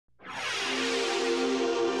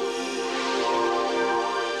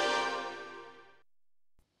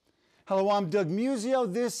Hello, I'm Doug Muzzio.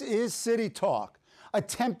 This is City Talk.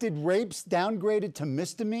 Attempted rapes downgraded to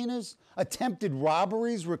misdemeanors, attempted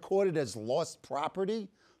robberies recorded as lost property,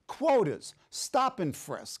 quotas, stop and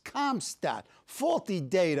frisk, CompStat, faulty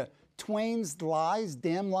data, Twain's lies,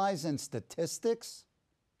 damn lies, and statistics.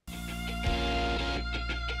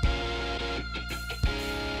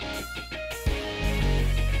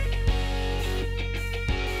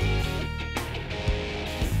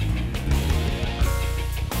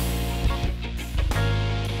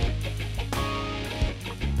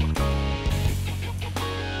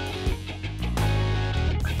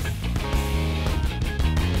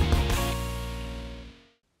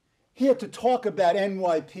 Here to talk about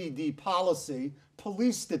NYPD policy,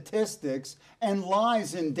 police statistics, and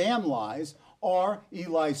lies and damn lies are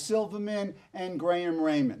Eli Silverman and Graham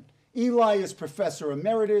Rayman. Eli is Professor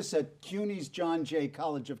Emeritus at CUNY's John Jay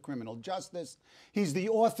College of Criminal Justice. He's the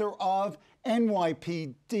author of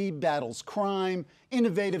NYPD Battles Crime,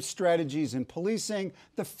 Innovative Strategies in Policing,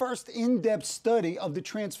 the first in-depth study of the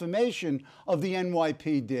transformation of the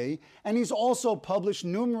NYPD, and he's also published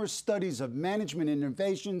numerous studies of management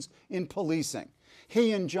innovations in policing.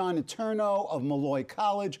 He and John Eterno of Malloy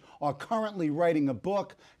College are currently writing a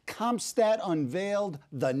book, CompStat Unveiled: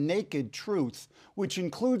 The Naked Truth, which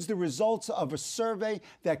includes the results of a survey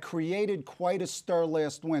that created quite a stir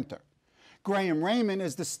last winter. Graham Rayman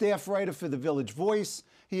is the staff writer for The Village Voice.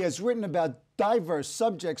 He has written about diverse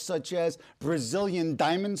subjects such as Brazilian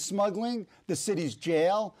diamond smuggling, the city's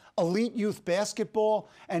jail, elite youth basketball,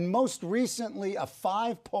 and most recently a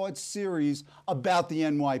 5-part series about the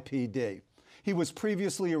NYPD. He was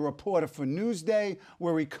previously a reporter for Newsday,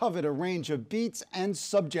 where he covered a range of beats and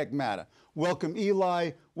subject matter. Welcome,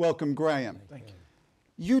 Eli. Welcome, Graham. Thank you.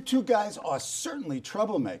 You two guys are certainly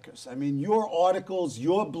troublemakers. I mean, your articles,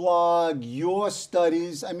 your blog, your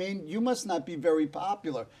studies, I mean, you must not be very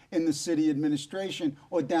popular in the city administration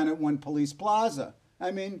or down at One Police Plaza.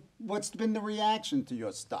 I mean, what's been the reaction to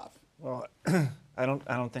your stuff? Well, I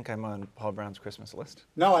don't think I'm on Paul Brown's Christmas list.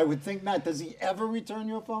 No, I would think not. Does he ever return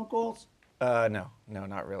your phone calls? No,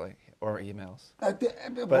 not really, or emails.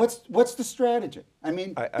 What's the strategy? I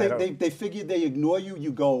mean, they figure they ignore you,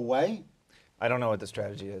 you go away? I don't know what the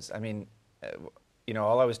strategy is. I mean, you know,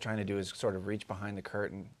 all I was trying to do is sort of reach behind the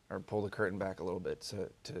curtain or pull the curtain back a little bit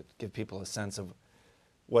to give people a sense of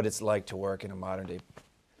what it's like to work in a modern day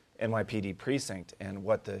NYPD precinct and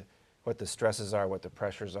what the stresses are, what the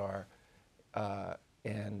pressures are,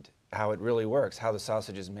 and how it really works, how the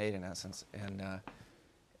sausage is made in essence.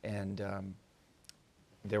 And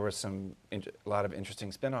there were a lot of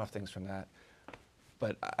interesting spin-off things from that.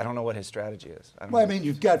 But I don't know what his strategy is. Well, I mean,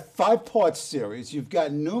 you've got 5-part series. You've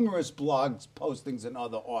got numerous blogs, postings, and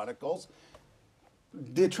other articles.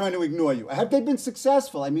 They're trying to ignore you. Have they been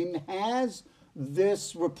successful? I mean, has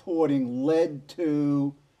this reporting led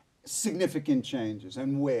to significant changes,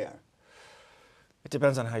 and where? It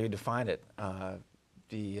depends on how you define it.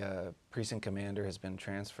 The precinct commander has been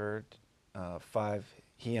transferred.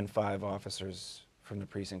 He and 5 officers from the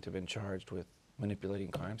precinct have been charged with manipulating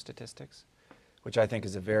crime statistics, which I think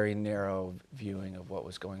is a very narrow viewing of what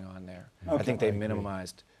was going on there. Okay. I think they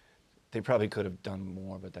minimized, they probably could have done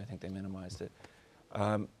more, but I think they minimized it.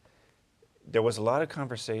 There was a lot of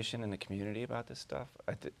conversation in the community about this stuff.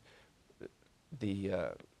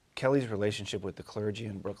 Kelly's relationship with the clergy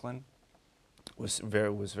in Brooklyn was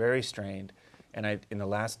very strained, and in the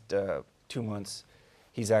last 2 months,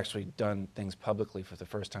 he's actually done things publicly for the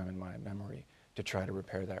first time in my memory to try to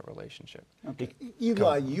repair that relationship. Okay.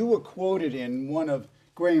 Eli, you were quoted in one of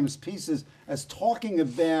Graham's pieces as talking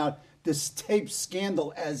about this tape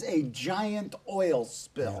scandal as a giant oil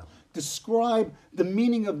spill. Yeah. Describe the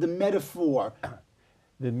meaning of the metaphor.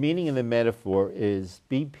 The meaning of the metaphor is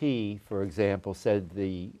BP, for example, said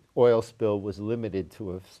the oil spill was limited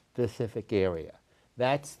to a specific area.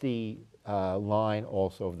 That's the line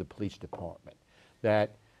also of the police department.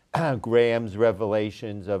 That Graham's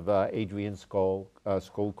revelations of Adrian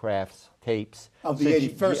Schoolcraft's tapes of the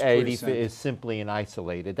 81st precinct is simply an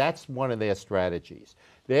isolated. That's one of their strategies.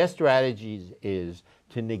 Their strategies is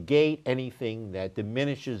to negate anything that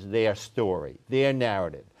diminishes their story, their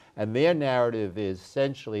narrative. And their narrative is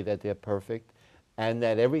essentially that they're perfect and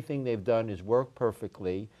that everything they've done is worked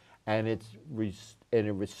perfectly, and it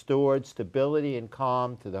restored stability and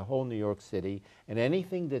calm to the whole New York City, and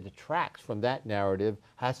anything that detracts from that narrative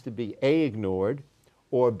has to be A, ignored,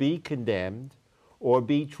 or B, condemned, or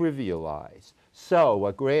B, trivialized. So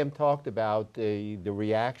what Graham talked about, the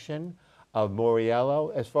reaction, of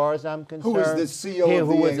Moriello, as far as I'm concerned. Who is the CO of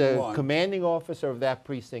Who the was a A1? commanding officer of that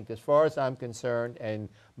precinct, as far as I'm concerned, and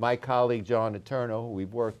my colleague John Eterno, who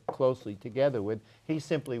we've worked closely together with, he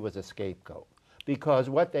simply was a scapegoat. Because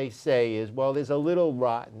what they say is, well, there's a little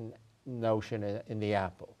rotten notion in the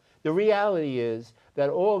apple. The reality is that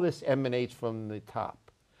all this emanates from the top.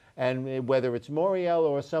 And whether it's Moriello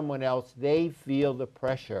or someone else, they feel the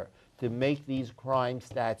pressure to make these crime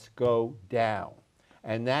stats go down.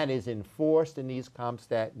 And that is enforced in these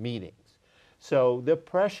CompStat meetings. So the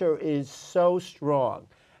pressure is so strong.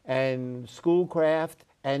 And Schoolcraft,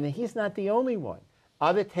 and he's not the only one.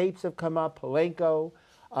 Other tapes have come up, Palenko.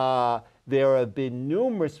 There have been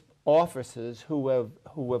numerous officers who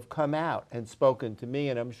have come out and spoken to me,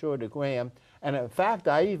 and I'm sure to Graham. And in fact,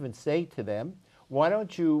 I even say to them, why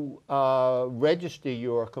don't you register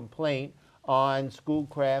your complaint on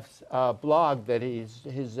Schoolcraft's blog that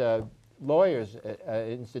his lawyers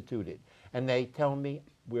instituted? And they tell me,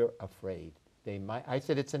 we're afraid. I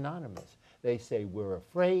said, it's anonymous. They say, we're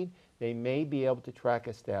afraid they may be able to track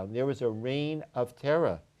us down. There is a reign of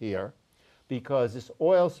terror here because this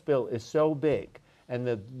oil spill is so big. And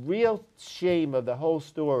the real shame of the whole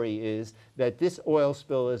story is that this oil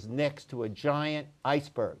spill is next to a giant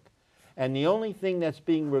iceberg. And the only thing that's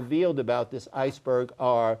being revealed about this iceberg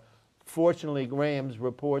are, fortunately, Graham's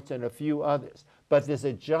reports and a few others. But there's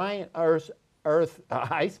a giant earth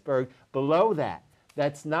iceberg below that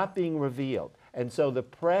that's not being revealed. And so the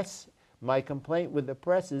press, my complaint with the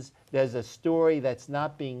press is there's a story that's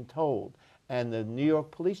not being told. And the New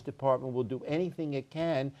York Police Department will do anything it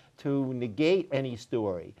can to negate any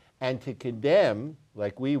story and to condemn,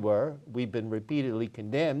 like we've been repeatedly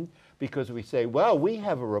condemned, because we say, well, we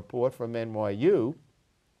have a report from NYU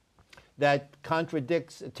that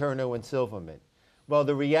contradicts Eterno and Silverman. Well,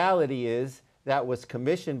 the reality is that was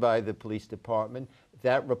commissioned by the police department.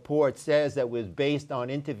 That report says that was based on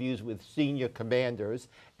interviews with senior commanders,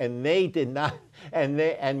 and they did not, and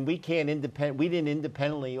we didn't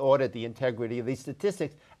independently audit the integrity of these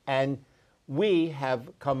statistics. And we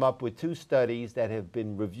have come up with 2 studies that have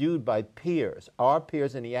been reviewed by peers, our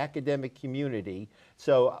peers in the academic community.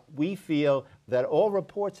 So we feel that all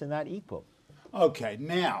reports are not equal. Okay,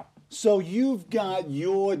 now, so you've got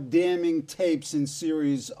your damning tapes and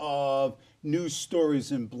series of news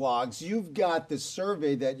stories and blogs. You've got the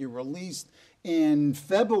survey that you released in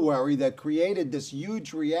February that created this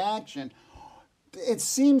huge reaction. It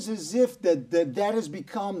seems as if that has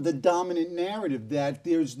become the dominant narrative, that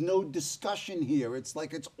there's no discussion here. It's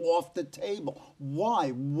like it's off the table. Why?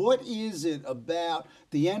 What is it about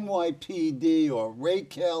the NYPD or Ray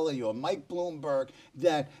Kelly or Mike Bloomberg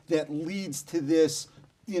that leads to this,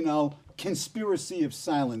 conspiracy of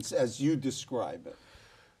silence as you describe it?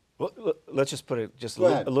 Well, let's just put it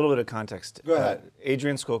a little bit of context. Go ahead.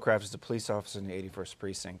 Adrian Schoolcraft is a police officer in the 81st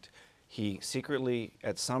Precinct. He secretly,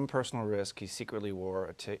 at some personal risk, he secretly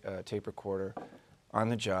wore a tape recorder on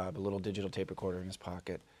the job, a little digital tape recorder in his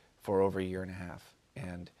pocket for over a year and a half.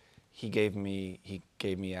 And he gave me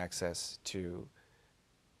access to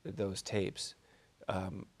those tapes.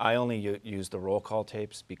 I only use the roll call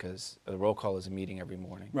tapes because the roll call is a meeting every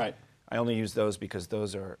morning. Right. I only use those because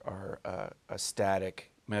those are a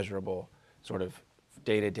static, measurable, sort of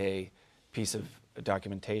day-to-day piece of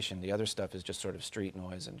documentation. The other stuff is just sort of street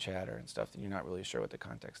noise and chatter and stuff that you're not really sure what the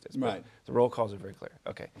context is. Right. But the roll calls are very clear.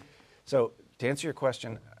 Okay. So to answer your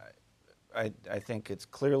question, I think it's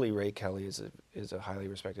clearly Ray Kelly is a highly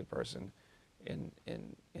respected person in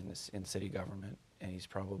city government, and he's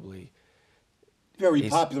probably very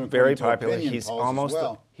popular. Very popular. He's almost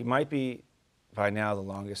well. he might be by now the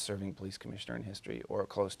longest serving police commissioner in history, or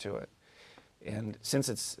close to it. And since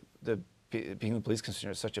it's being the police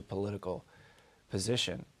commissioner is such a political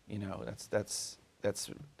position, that's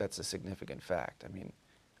a significant fact. I mean,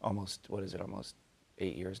 almost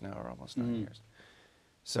 8 years now, or almost 9 years.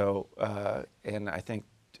 So, and I think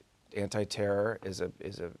anti-terror is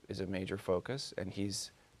a major focus, and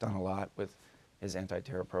he's done a lot with his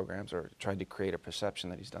anti-terror programs, or tried to create a perception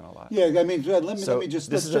that he's done a lot. Yeah, I mean, let me just.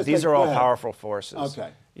 These are all powerful forces.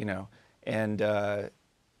 Okay. And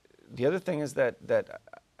the other thing is that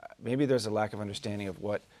maybe there's a lack of understanding of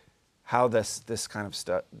how this kind of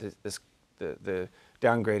stuff, the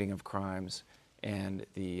downgrading of crimes and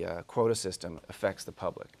the quota system affects the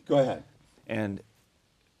public. Go ahead. And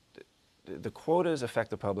the quotas affect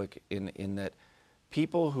the public in that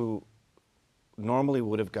people who normally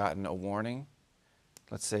would have gotten a warning,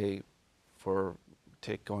 let's say for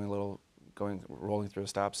rolling through a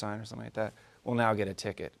stop sign or something like that, will now get a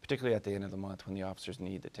ticket, particularly at the end of the month when the officers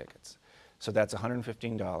need the tickets. So that's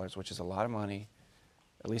 $115, which is a lot of money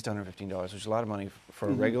at least $115, which is a lot of money for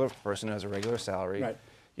a regular person who has a regular salary, Right.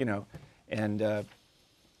 you know, and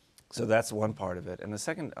so that's one part of it. And the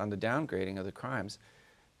second, on the downgrading of the crimes,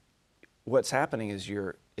 what's happening is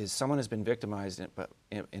someone has been victimized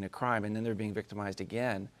in a crime, and then they're being victimized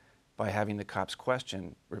again by having the cops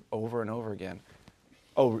question over and over again,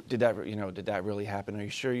 oh, did that really happen? Are you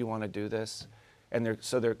sure you want to do this? And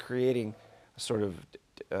they're creating a sort of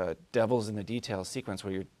devils in the details sequence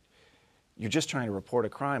where you're just trying to report a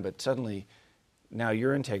crime, but suddenly now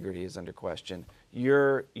your integrity is under question.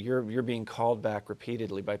 You're being called back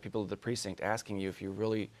repeatedly by people at the precinct asking you if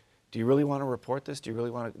do you really want to report this? Do you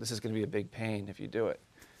really want to? This is going to be a big pain if you do it.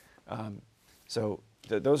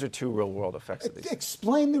 Those are two real world effects of these.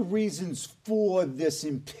 Explain the reasons for this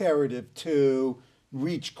imperative to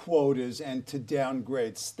reach quotas and to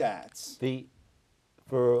downgrade stats.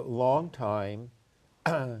 For a long time,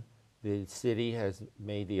 the city has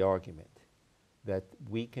made the argument that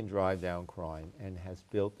we can drive down crime and has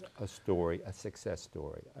built a story, a success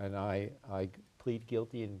story. And I plead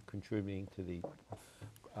guilty in contributing to the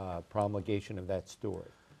promulgation of that story.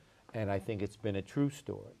 And I think it's been a true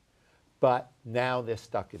story. But now they're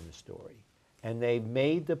stuck in the story. And they've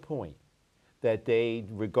made the point that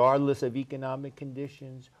regardless of economic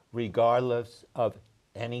conditions, regardless of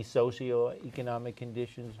any socioeconomic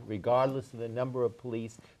conditions, regardless of the number of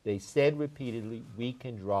police, they said repeatedly, we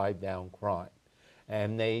can drive down crime.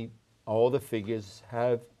 And all the figures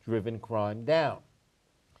have driven crime down.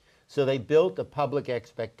 So they built a public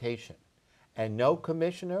expectation. And no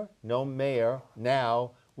commissioner, no mayor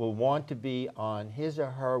now will want to be on his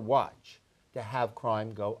or her watch to have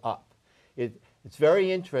crime go up. It's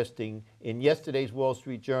very interesting. In yesterday's Wall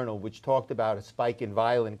Street Journal, which talked about a spike in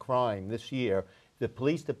violent crime this year, the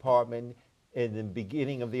police department, in the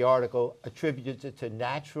beginning of the article, attributed it to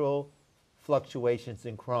natural fluctuations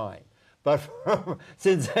in crime. But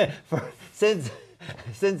since the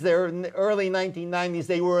early 1990s,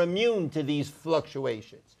 they were immune to these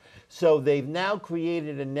fluctuations. So they've now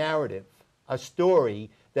created a narrative, a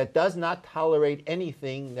story that does not tolerate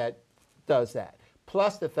anything that does that.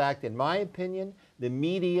 Plus the fact, in my opinion, the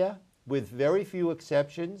media, with very few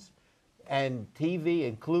exceptions, and TV,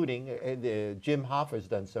 including Jim Hoffa's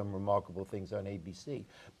done some remarkable things on ABC.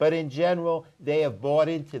 But in general, they have bought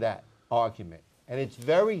into that argument. And it's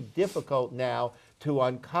very difficult now to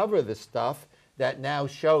uncover the stuff that now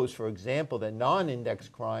shows, for example, that non-index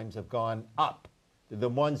crimes have gone up, the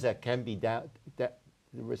ones that can be the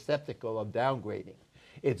receptacle of downgrading.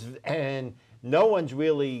 And no one's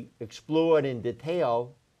really explored in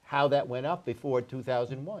detail how that went up before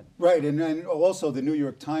 2001. Right, and also the New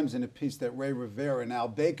York Times, in a piece that Ray Rivera and Al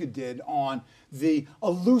Baker did on the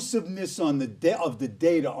elusiveness of the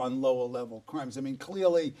data on lower level crimes. I mean,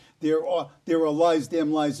 clearly there are lies,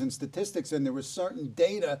 damn lies in statistics, and there are certain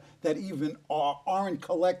data that even aren't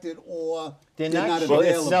collected or they're not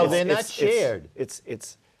available. No, they're not shared.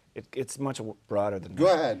 It's much broader than that.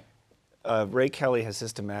 Go ahead. Ray Kelly has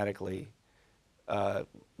systematically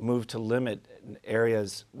moved to limit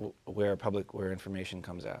areas where information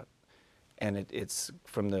comes out, and it's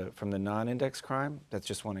from the non-index crime. That's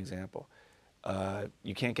just one example.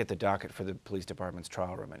 You can't get the docket for the police department's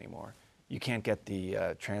trial room anymore. You can't get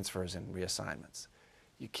the transfers and reassignments.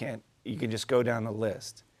 You can just go down the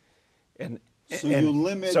list, So you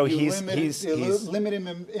limit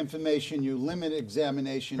information, you limit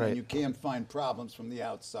examination, right. And you can't find problems from the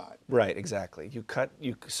outside. Right, exactly.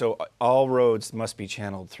 So all roads must be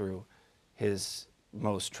channeled through his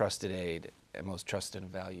most trusted aide and most trusted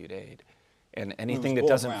and valued aide. And anything that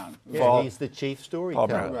doesn't fall... Yeah, he's the chief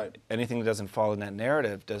storyteller. Right. Anything that doesn't fall in that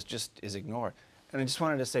narrative is ignored. And I just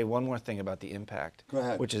wanted to say one more thing about the impact. Go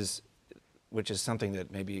ahead. Which is something that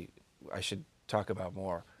maybe I should talk about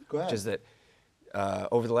more. Go ahead. Which is that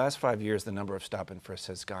over the last 5 years, the number of stop and frisks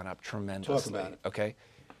has gone up tremendously. Talk about it. Okay,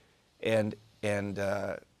 and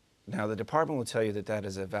now the department will tell you that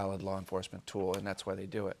is a valid law enforcement tool, and that's why they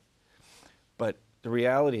do it. But the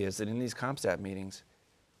reality is that in these CompStat meetings,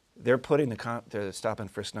 they're putting the stop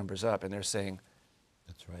and frisk numbers up, and they're saying,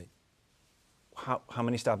 That's right. How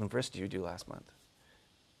many stop and frisks did you do last month?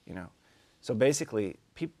 You know, so basically,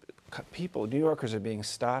 people, New Yorkers are being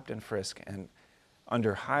stopped and frisked and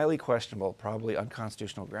under highly questionable, probably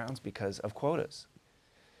unconstitutional grounds because of quotas.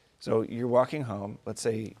 So you're walking home, let's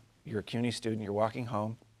say you're a CUNY student, you're walking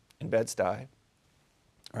home in Bed-Stuy,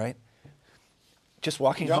 right? Just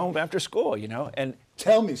walking home after school, you know, and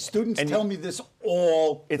students tell me this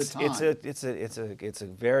all the time. It's a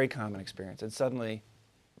very common experience, and suddenly,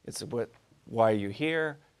 why are you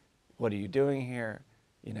here? What are you doing here?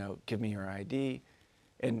 You know, give me your ID,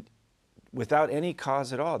 and without any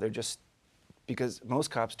cause at all, they're just because most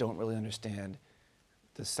cops don't really understand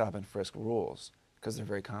the stop and frisk rules because they're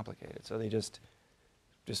very complicated. So they just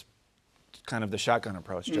kind of the shotgun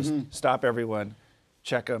approach, just stop everyone,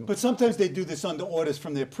 check them. But sometimes they do this under orders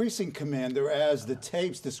from their precinct commander, as the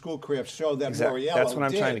tapes, the Schoolcraft show that Moriello That's what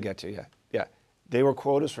I'm did. trying to get to, yeah. Yeah. They were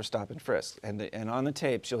quotas for stop and frisk. And on the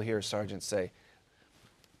tapes, you'll hear sergeants say,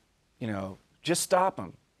 you know, just stop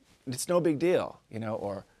them. It's no big deal, you know,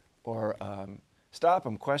 or stop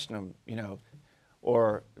them, question them, you know.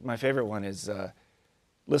 Or my favorite one is,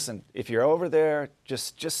 listen, if you're over there,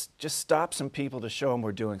 just stop some people to show them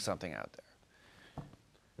we're doing something out there.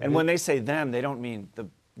 And when they say them, they don't mean the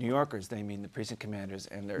New Yorkers, they mean the precinct commanders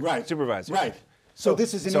and their supervisors. Right. So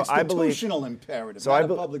this is an institutional imperative, not a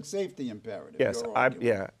public safety imperative. Yes,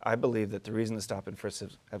 I believe that the reason the stop and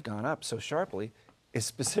frisks have gone up so sharply is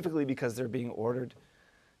specifically because they're being ordered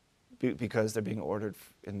in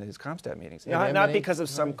these CompStat meetings. Not because of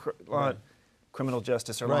some criminal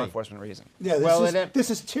justice or law enforcement reason. Yeah, this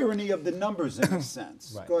is tyranny of the numbers in a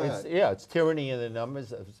sense. Right. Go ahead. It's tyranny of the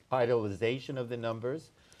numbers, idolization of the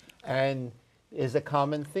numbers, and is a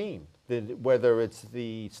common theme. Whether it's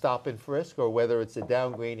the stop and frisk or whether it's the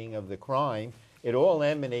downgrading of the crime, it all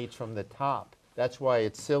emanates from the top. That's why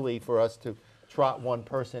it's silly for us to trot one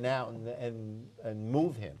person out and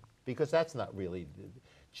move him, because that's not really the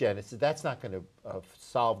genesis. That's not going to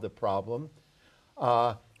solve the problem.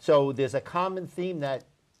 So there's a common theme that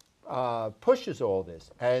pushes all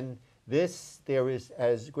this, and there is,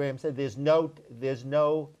 as Graham said, there's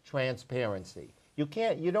no transparency.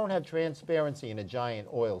 You don't have transparency in a giant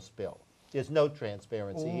oil spill. There's no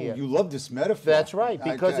transparency here. You love this metaphor. That's right,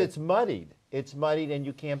 because it's muddied. It's muddied and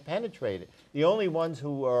you can't penetrate it. The only ones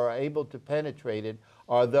who are able to penetrate it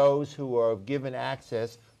are those who are given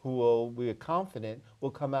access, we're confident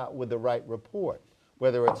will come out with the right report,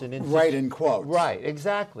 whether it's an institute. Right in quotes. Right,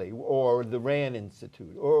 exactly, or the RAND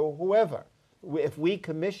Institute, or whoever, if we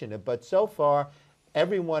commission it. But so far,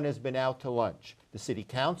 everyone has been out to lunch. The city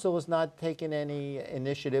council has not taken any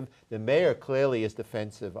initiative. The mayor clearly is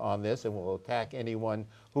defensive on this and will attack anyone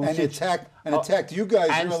who attacked you guys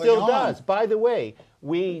and early still on. does. By the way,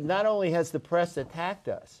 not only has the press attacked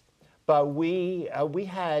us, but we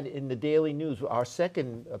had in the Daily News, our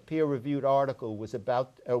second peer-reviewed article was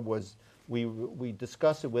about we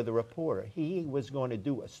discussed it with a reporter. He was going to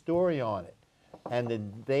do a story on it, and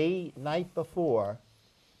the night before,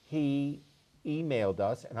 he emailed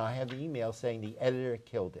us, and I have the email saying the editor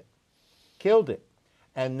killed it.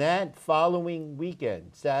 And that following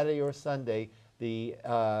weekend, Saturday or Sunday, the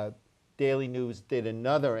Daily News did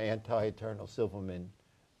another anti-Eternal Silverman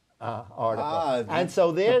article. And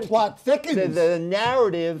so the plot thickens. The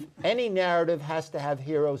narrative, any narrative has to have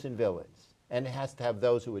heroes and villains, and it has to have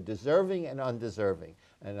those who are deserving and undeserving.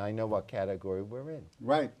 And I know what category we're in.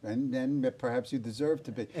 Right, and perhaps you deserve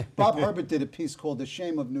to be. Bob Herbert did a piece called The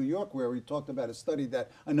Shame of New York, where he talked about a study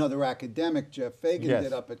that another academic, Jeff Fagan,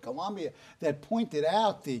 did up at Columbia, that pointed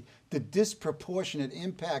out the disproportionate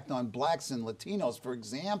impact on blacks and Latinos, for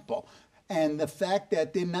example, and the fact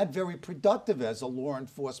that they're not very productive as a law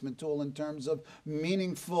enforcement tool in terms of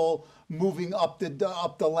meaningful moving up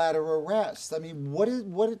the ladder arrests. I mean,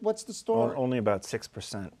 what's the story? Only about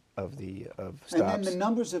 6% of stops. And then the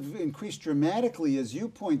numbers have increased dramatically, as you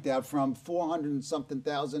point out, from 400 and something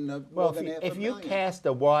thousand to more than half a million. If you cast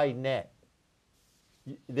a wide net,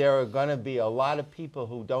 there are going to be a lot of people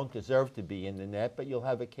who don't deserve to be in the net, but you'll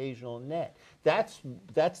have occasional net. That's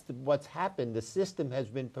what's happened. The system has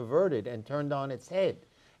been perverted and turned on its head.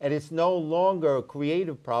 And it's no longer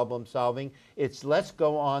creative problem solving. It's let's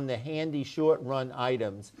go on the handy short run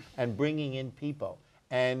items and bringing in people.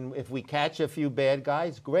 And if we catch a few bad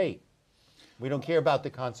guys, great. We don't care about the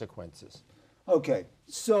consequences. Okay,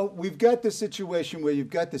 so we've got this situation where you've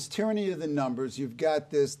got this tyranny of the numbers. You've got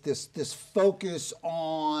this focus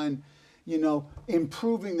on,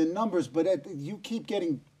 improving the numbers. But you keep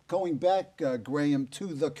going back, Graham, to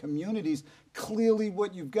the communities. Clearly,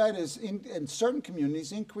 what you've got is in certain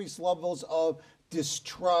communities increased levels of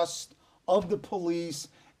distrust of the police,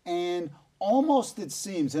 and almost it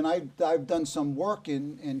seems, and I've done some work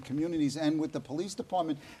in communities and with the police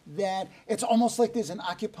department, that it's almost like there's an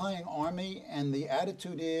occupying army, and the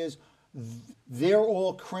attitude is they're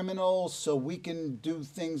all criminals, so we can do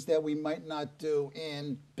things that we might not do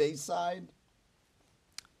in Bayside.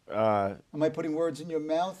 Am I putting words in your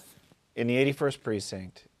mouth? In the 81st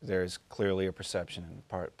precinct, there's clearly a perception in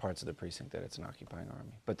parts of the precinct that it's an occupying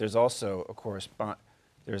army. But there's also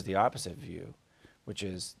there's the opposite view, which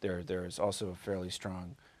is there's also a fairly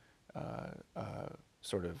strong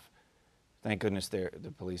sort of, thank goodness the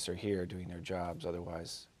police are here doing their jobs,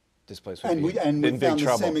 otherwise displaced would And be we in big found the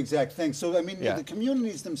trouble. same exact thing. So I mean, Yeah. the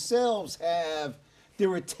communities themselves have there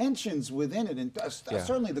are tensions within it, and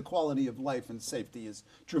certainly the quality of life and safety is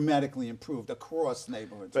dramatically improved across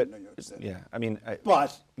neighborhoods in New York City. Yeah, I mean,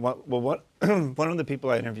 But one of the people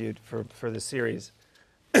I interviewed for this series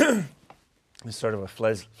is sort of a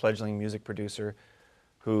fledgling music producer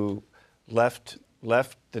who left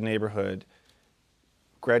the neighborhood,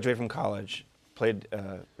 graduated from college, played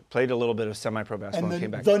a little bit of semi-pro basketball, and came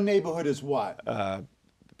back. the neighborhood is what?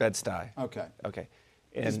 Bed-Stuy. Okay. Okay.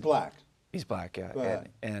 He's black. He's black, yeah. Go ahead.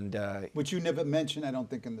 And Which you never mentioned, I don't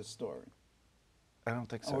think, in the story. I don't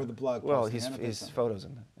think so. Or the blog Well, posting, I don't think he's so. photos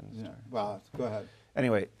in the story. Well, go ahead.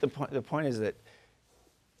 Anyway, the point is that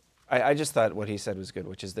I just thought what he said was good,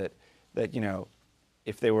 which is that you know,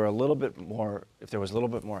 if there was a little bit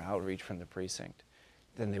more outreach from the precinct,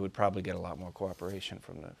 then they would probably get a lot more cooperation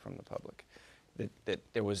from the public. That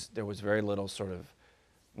there was very little sort of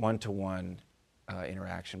one-to-one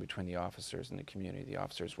interaction between the officers and the community. The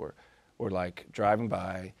officers were like driving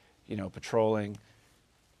by, you know, patrolling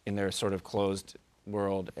in their sort of closed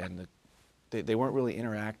world, and they weren't really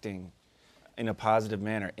interacting in a positive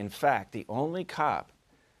manner. In fact, the only cop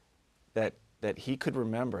that he could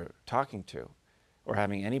remember talking to or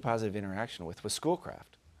having any positive interaction with was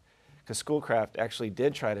Schoolcraft, because Schoolcraft actually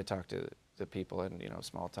did try to talk to the people and, you know,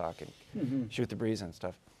 small talk and shoot the breeze and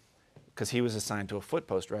stuff, because he was assigned to a foot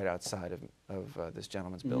post right outside of this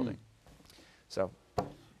gentleman's building. So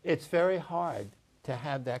It's very hard to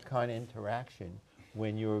have that kind of interaction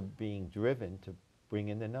when you're being driven to bring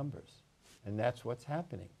in the numbers. And that's what's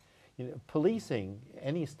happening. You know, policing,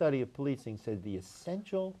 any study of policing said the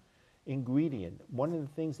essential ingredient, one of the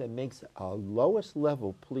things that makes a lowest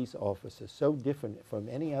level police officer so different from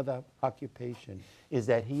any other occupation is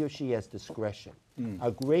that he or she has discretion.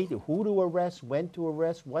 A great, who to arrest, when to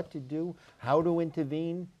arrest, what to do, how to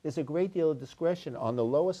intervene. There's a great deal of discretion on the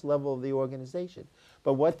lowest level of the organization.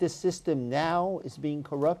 But what this system now is being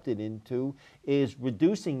corrupted into is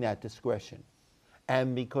reducing that discretion.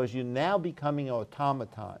 And because you're now becoming an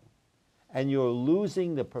automaton, and you're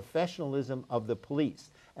losing the professionalism of the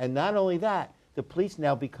police. And not only that, the police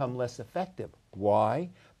now become less effective. Why?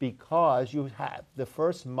 Because you have the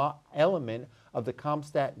first element of the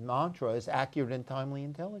CompStat mantra is accurate and timely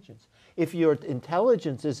intelligence. If your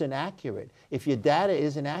intelligence isn't accurate, if your data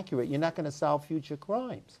isn't accurate, you're not going to solve future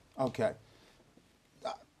crimes. Okay.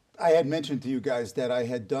 I had mentioned to you guys that I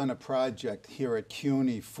had done a project here at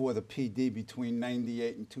CUNY for the PD between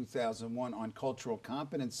 '98 and 2001 on cultural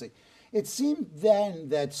competency. It seemed then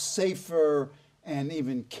that Safer and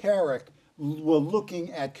even Carrick were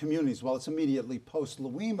looking at communities. Well, it's immediately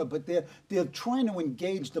post-Louima, but they're trying to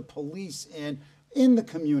engage the police in the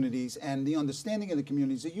communities and the understanding of the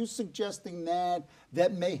communities. Are you suggesting that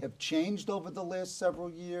may have changed over the last several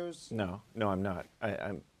years? no, I'm not.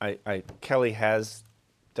 Kelly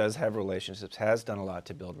does have relationships, has done a lot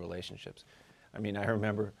to build relationships. I mean, I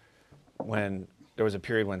remember when there was a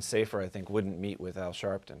period when Safer, I think, wouldn't meet with Al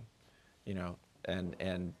Sharpton, you know,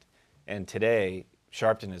 and today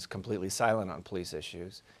Sharpton is completely silent on police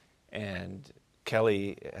issues, and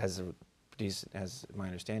Kelly has my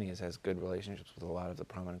understanding has good relationships with a lot of the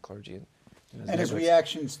prominent clergy in his And his neighborhoods.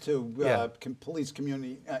 reactions to police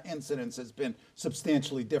community incidents has been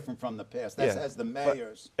substantially different from the past. That's as the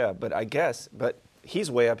mayor's. But I guess,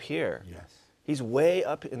 he's way up here. Yes. He's way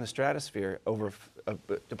up in the stratosphere over a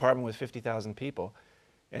department with 50,000 people,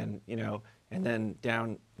 and you know, and then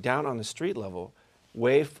down on the street level,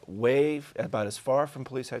 way about as far from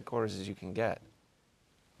police headquarters as you can get,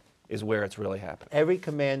 is where it's really happening. Every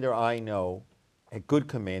commander I know, a good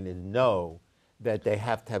commander, know that they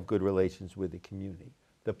have to have good relations with the community.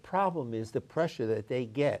 The problem is the pressure that they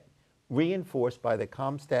get, reinforced by the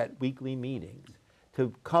CompStat weekly meetings,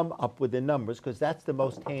 to come up with the numbers, because that's the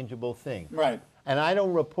most tangible thing. Right. And I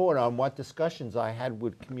don't report on what discussions I had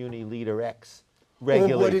with community leader X Or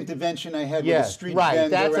regularly. what intervention I had with a Yes, street right. vendor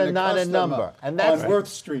That's and not a customer number, and that's on Worth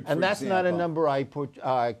Street, for and that's not a example. number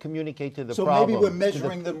I communicate to the So problem. maybe we're to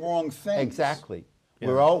measuring the wrong things. Exactly.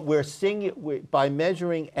 Yeah. We're seeing by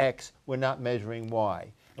measuring X, we're not measuring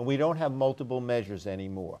Y, and we don't have multiple measures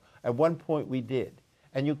anymore. At one point we did,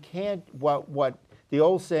 and you can't. What the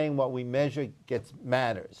old saying, what we measure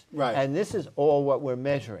matters. Right. And this is all what we're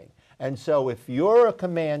measuring. And so if you're a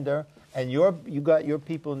commander and you got your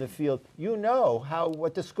people in the field, you know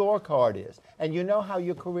what the scorecard is, and you know how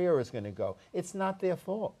your career is going to go. It's not their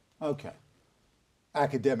fault. Okay.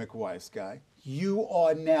 Academic-wise, guy, you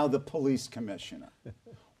are now the police commissioner.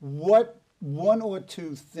 What one or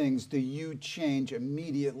two things do you change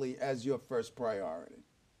immediately as your first priority?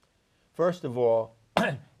 First of all,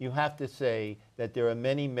 you have to say that there are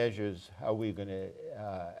many measures how we're going to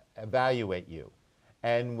evaluate you.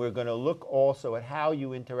 And we're going to look also at how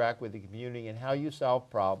you interact with the community and how you solve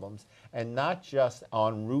problems, and not just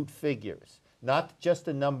on root figures, not just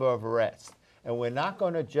the number of arrests. And we're not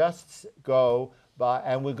going to just go by,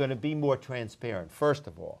 and we're going to be more transparent. First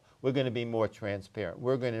of all, we're going to be more transparent.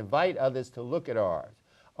 We're going to invite others to look at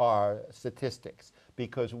our statistics,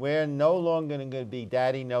 because we're no longer going to be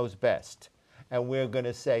daddy knows best. And we're going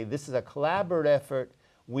to say this is a collaborative effort.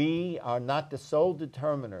 We are not the sole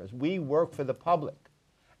determiners. We work for the public.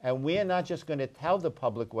 And we're not just going to tell the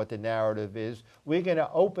public what the narrative is. We're going to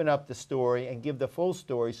open up the story and give the full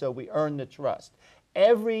story so we earn the trust.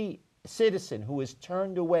 Every citizen who is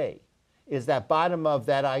turned away is that bottom of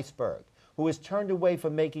that iceberg, who is turned away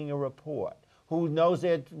from making a report, who knows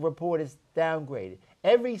their report is downgraded.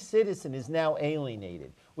 Every citizen is now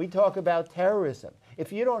alienated. We talk about terrorism.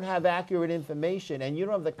 If you don't have accurate information and you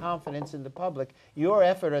don't have the confidence in the public, your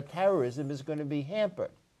effort at terrorism is going to be hampered.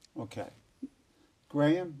 Okay.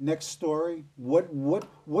 Graham, next story.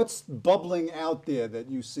 What's bubbling out there that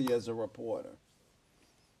you see as a reporter?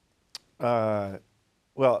 Well,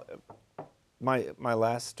 my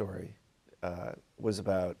last story was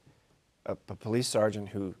about a police sergeant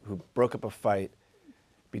who broke up a fight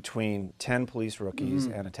between 10 police rookies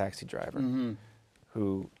and a taxi driver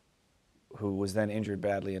who was then injured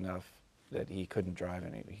badly enough that he couldn't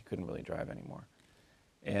really drive anymore.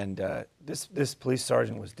 And this police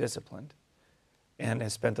sergeant was disciplined and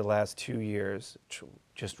has spent the last 2 years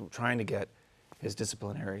just trying to get his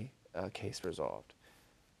disciplinary case resolved.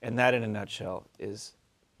 And that, in a nutshell, is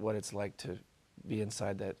what it's like to be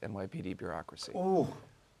inside that NYPD bureaucracy. Ooh,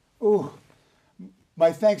 ooh.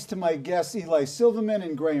 My thanks to my guests, Eli Silverman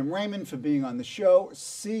and Graham Rayman, for being on the show.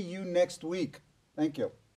 See you next week. Thank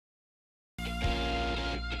you.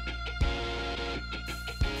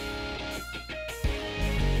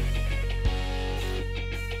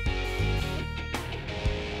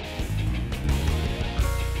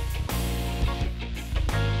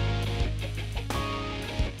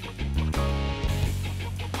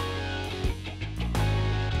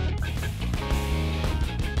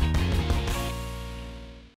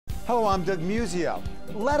 Hello, I'm Doug Muzzio.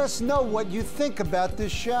 Let us know what you think about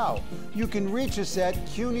this show. You can reach us at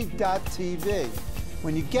CUNY.TV.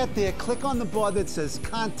 When you get there, click on the bar that says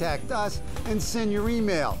Contact Us and send your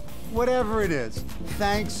email. Whatever it is.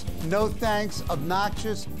 Thanks, no thanks,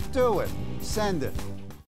 obnoxious, do it. Send it.